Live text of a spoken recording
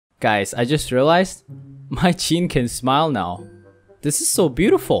Guys, I just realized my Jean can smile now. This is so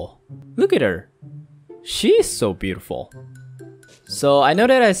beautiful. Look at her. She is so beautiful. So I know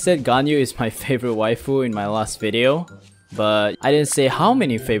that I said Ganyu is my favorite waifu in my last video, but I didn't say how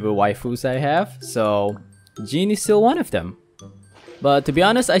many favorite waifus I have, so Jean is still one of them. But to be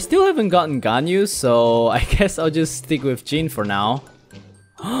honest, I still haven't gotten Ganyu, so I guess I'll just stick with Jean for now.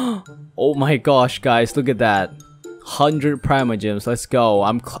 Oh my gosh, guys, look at that. 100 Primogems, let's go.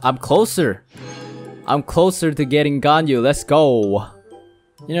 I'm closer. I'm closer to getting Ganyu, let's go.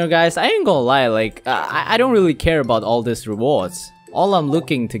 You know guys, I ain't gonna lie, like, I don't really care about all these rewards. All I'm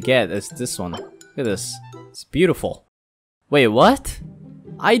looking to get is this one. Look at this. It's beautiful. Wait, what?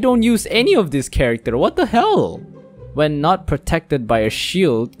 I don't use any of this character, what the hell? When not protected by a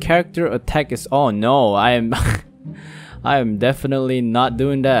shield, character attack is... Oh no, I am definitely not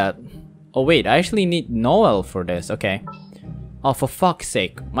doing that. Oh wait, I actually need Noel for this, okay. Oh, for fuck's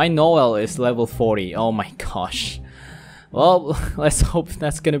sake, my Noel is level 40, oh my gosh. Well, let's hope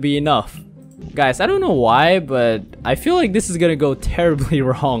that's gonna be enough. Guys, I don't know why, but I feel like this is gonna go terribly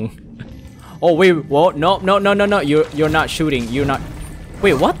wrong. Oh wait, whoa, no, you're not shooting, you're not...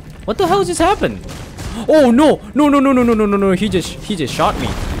 Wait, what? What the hell just happened? Oh no, no, he just shot me.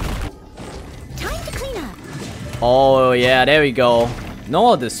 Time to clean up. Oh yeah, there we go.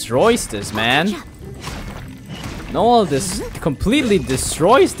 Noel destroys this, man. Noel completely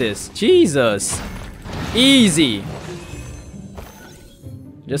destroys this. Jesus. Easy.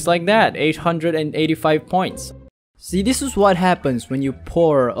 Just like that, 885 points. See, this is what happens when you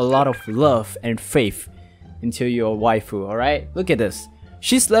pour a lot of love and faith into your waifu, alright? Look at this.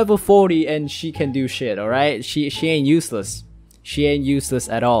 She's level 40 and she can do shit, alright? She ain't useless. She ain't useless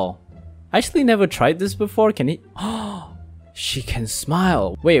at all. I actually never tried this before. Can he... Oh, she can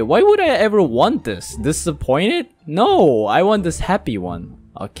smile. Wait, why would I ever want this? Disappointed? No, I want this happy one.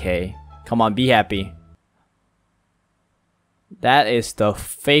 Okay, come on, be happy. That is the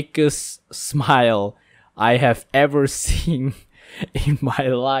fakest smile I have ever seen in my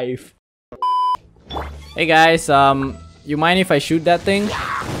life. Hey guys, you mind if I shoot that thing?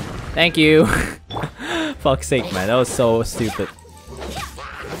 Thank you. Fuck's sake, man, that was so stupid.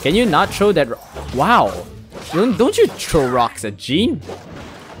 Can you not throw that? Wow. Don't you throw rocks at Jean?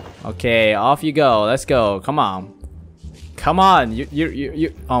 Okay, off you go. Let's go. Come on. Come on.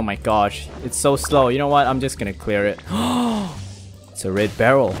 You. Oh my gosh. It's so slow. You know what? I'm just gonna clear it. It's a red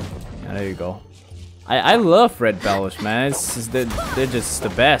barrel. Yeah, there you go. I love red barrels, man. It's just, they're just the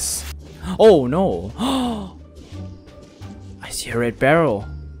best. Oh no. I see a red barrel.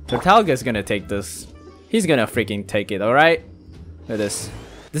 Totalga's gonna take this. He's gonna freaking take it, alright? Look at this.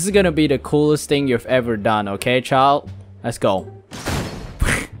 This is gonna be the coolest thing you've ever done, okay, child? Let's go.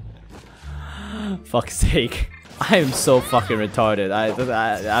 Fuck's sake. I am so fucking retarded.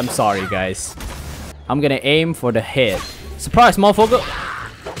 I'm sorry, guys. I'm gonna aim for the head. Surprise, motherfucker!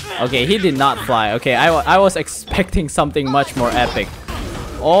 Okay, he did not fly. Okay, I was expecting something much more epic.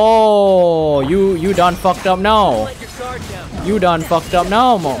 Oh, you done fucked up now. You done fucked up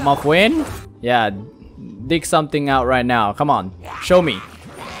now, my friend. Yeah, dig something out right now. Come on, show me.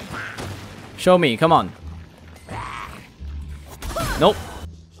 Show me, come on. Nope.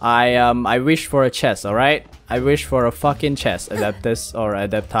 I wish for a chest, alright? I wish for a fucking chest. Adeptus or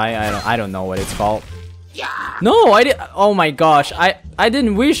Adepti, I don't know what it's called. No, I did. Oh my gosh, I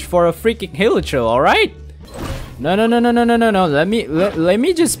didn't wish for a freaking Hilichurl, alright? No. Let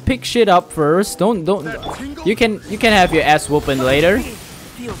me just pick shit up first. Don't. You can have your ass whooping later.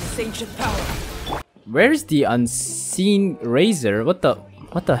 Where's the unseen Razor? What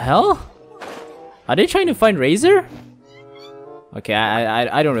the hell? Are they trying to find Razor? Okay,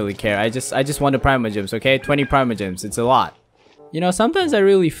 I don't really care. I just want the Primogems, okay? 20 Primogems, it's a lot. You know, sometimes I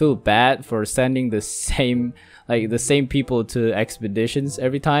really feel bad for sending the same people to expeditions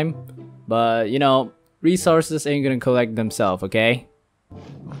every time. But, you know, resources ain't gonna collect themselves, okay?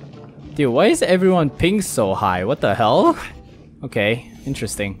 Dude, why is everyone ping so high? What the hell? Okay,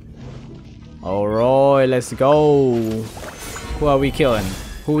 interesting. Alright, let's go. Who are we killing?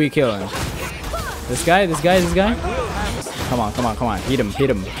 Who we killing? This guy? Come on. Hit him, kill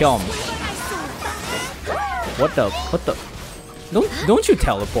him. What the? Don't you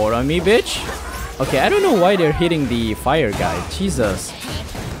teleport on me, bitch. Okay, I don't know why they're hitting the fire guy. Jesus.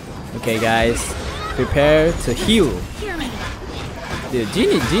 Okay, guys. Prepare to heal. Dude,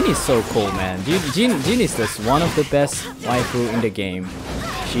 Jean is so cool, man. Jean is just one of the best waifu in the game.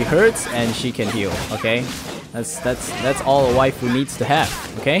 She hurts and she can heal, okay? That's all a waifu needs to have,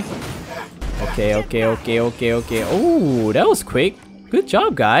 okay? Okay. Oh, that was quick. Good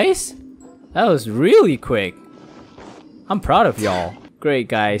job, guys. That was really quick. I'm proud of y'all. Great,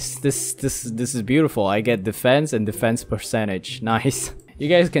 guys. This is beautiful. I get defense and defense percentage. Nice. You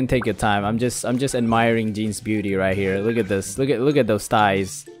guys can take your time. I'm just admiring Jean's beauty right here. Look at this. Look at those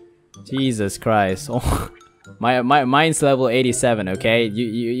thighs. Jesus Christ. Oh, mine's level 87. Okay,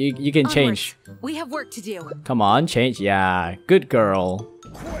 you can change. We have work to do. Come on, change. Yeah, good girl.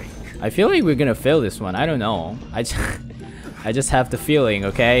 I feel like we're gonna fail this one. I don't know. I just have the feeling.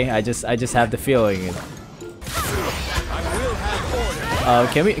 Okay, I just have the feeling.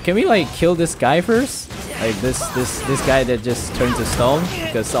 Can we like kill this guy first? Like this guy that just turns to stone?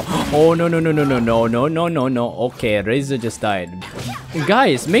 Because oh no. Okay, Razor just died.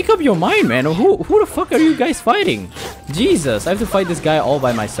 Guys, make up your mind, man. Who the fuck are you guys fighting? Jesus, I have to fight this guy all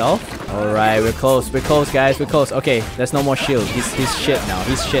by myself. All right, we're close, guys. We're close. Okay, there's no more shield. He's shit now.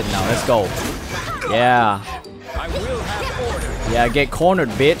 He's shit now. Let's go. Yeah. Yeah, get cornered,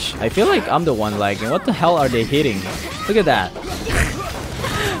 bitch. I feel like I'm the one lagging. What the hell are they hitting? Look at that.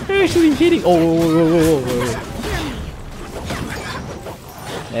 They're actually hitting. Oh.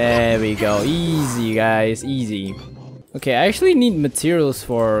 There we go. Easy, guys. Easy. Okay, I actually need materials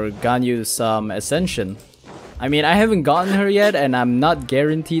for Ganyu's ascension. I mean, I haven't gotten her yet, and I'm not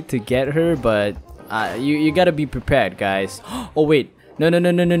guaranteed to get her, but you gotta be prepared, guys. Oh wait. No.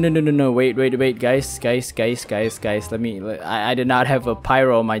 Wait, guys. Let me. I did not have a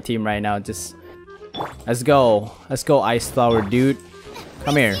pyro on my team right now. Just let's go, Ice Flower, dude.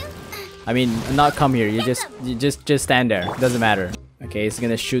 Come here. I mean, not come here. You just stand there. Doesn't matter. Okay, he's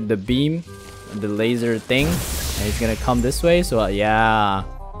gonna shoot the beam, the laser thing, and he's gonna come this way. So yeah,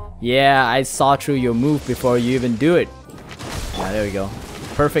 I saw through your move before you even do it. Yeah, there we go.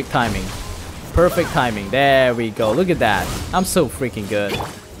 Perfect timing. There we go. Look at that. I'm so freaking good.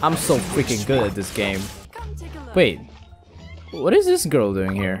 I'm so freaking good at this game. Wait, what is this girl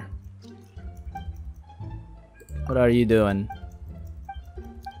doing here? What are you doing?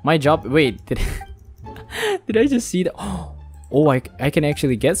 My job. Wait, did I just see that? Oh, I can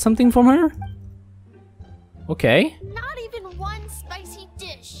actually get something from her? Okay. Not even one spicy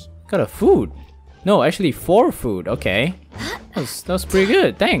dish. Got a food. No, actually 4 food. Okay. That was pretty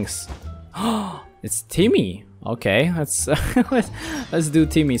good. Thanks. It's Timmy. Okay, let's do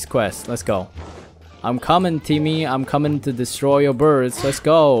Timmy's quest. Let's go. I'm coming, Timmy. I'm coming to destroy your birds. Let's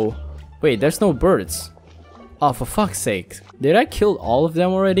go. Wait, there's no birds. Oh, for fuck's sake. Did I kill all of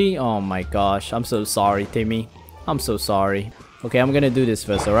them already? Oh my gosh. I'm so sorry, Timmy. I'm so sorry. Okay, I'm gonna do this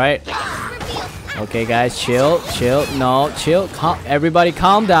first, alright? Okay, guys, chill. No, chill. Everybody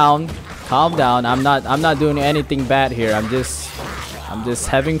calm down. I'm not doing anything bad here. I'm just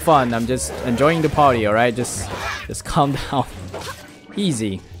having fun. I'm just enjoying the party, alright? Just calm down.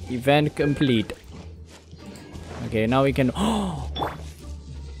 Easy. Event complete. Okay, now we can.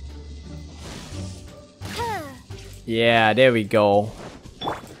 Yeah, there we go.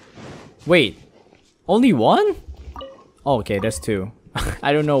 Wait, only one? Oh, okay, that's 2.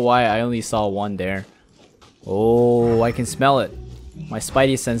 I don't know why I only saw 1 there. Oh, I can smell it. My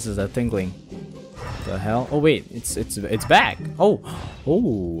spidey senses are tingling. The hell? Oh wait, it's back. Oh,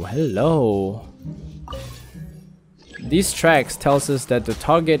 hello. These tracks tells us that the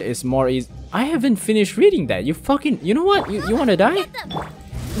target is more easy. I haven't finished reading that. You know what? You wanna die?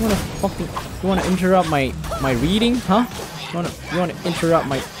 You wanna interrupt my reading, huh? You wanna interrupt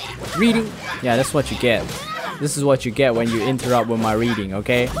my reading? Yeah, that's what you get. This is what you get when you interrupt with my reading,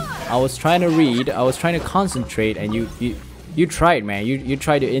 okay? I was trying to read, I was trying to concentrate, and you tried, man. You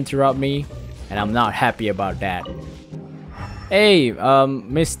tried to interrupt me, and I'm not happy about that. Hey,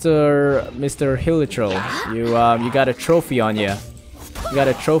 Mr. Hilitril, you got a trophy on you. You got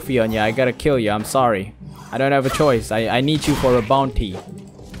a trophy on you. I gotta kill you. I'm sorry. I don't have a choice. I need you for a bounty.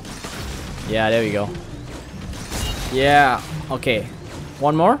 Yeah, there we go. Yeah, okay.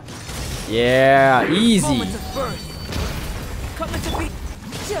 One more? Yeah, easy.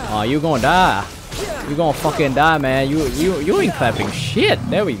 Oh, you gonna die. You gonna fucking die, man. You ain't clapping shit.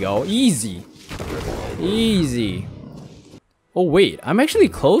 There we go. Easy. Easy. Oh wait, I'm actually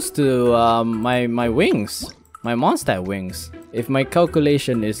close to my wings. My Mondstadt wings. If my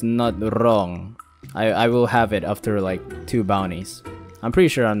calculation is not wrong, I will have it after like 2 bounties. I'm pretty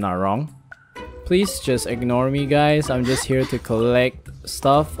sure I'm not wrong. Please just ignore me, guys. I'm just here to collect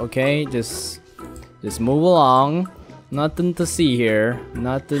stuff, okay? Just move along. Nothing to see here.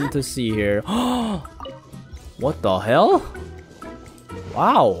 Nothing to see here. What the hell?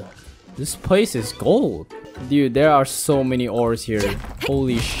 Wow. This place is gold. Dude, there are so many ores here.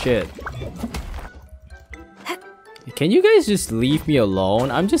 Holy shit. Can you guys just leave me alone?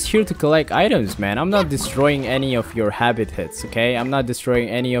 I'm just here to collect items, man. I'm not destroying any of your habitats, okay? I'm not destroying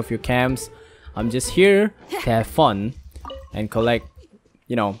any of your camps. I'm just here to have fun and collect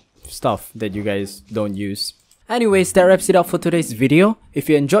you know, stuff that you guys don't use. Anyways, that wraps it up for today's video. If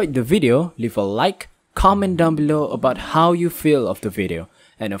you enjoyed the video, leave a like, comment down below about how you feel of the video.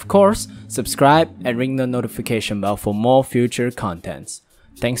 And of course, subscribe and ring the notification bell for more future contents.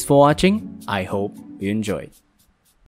 Thanks for watching. I hope you enjoyed.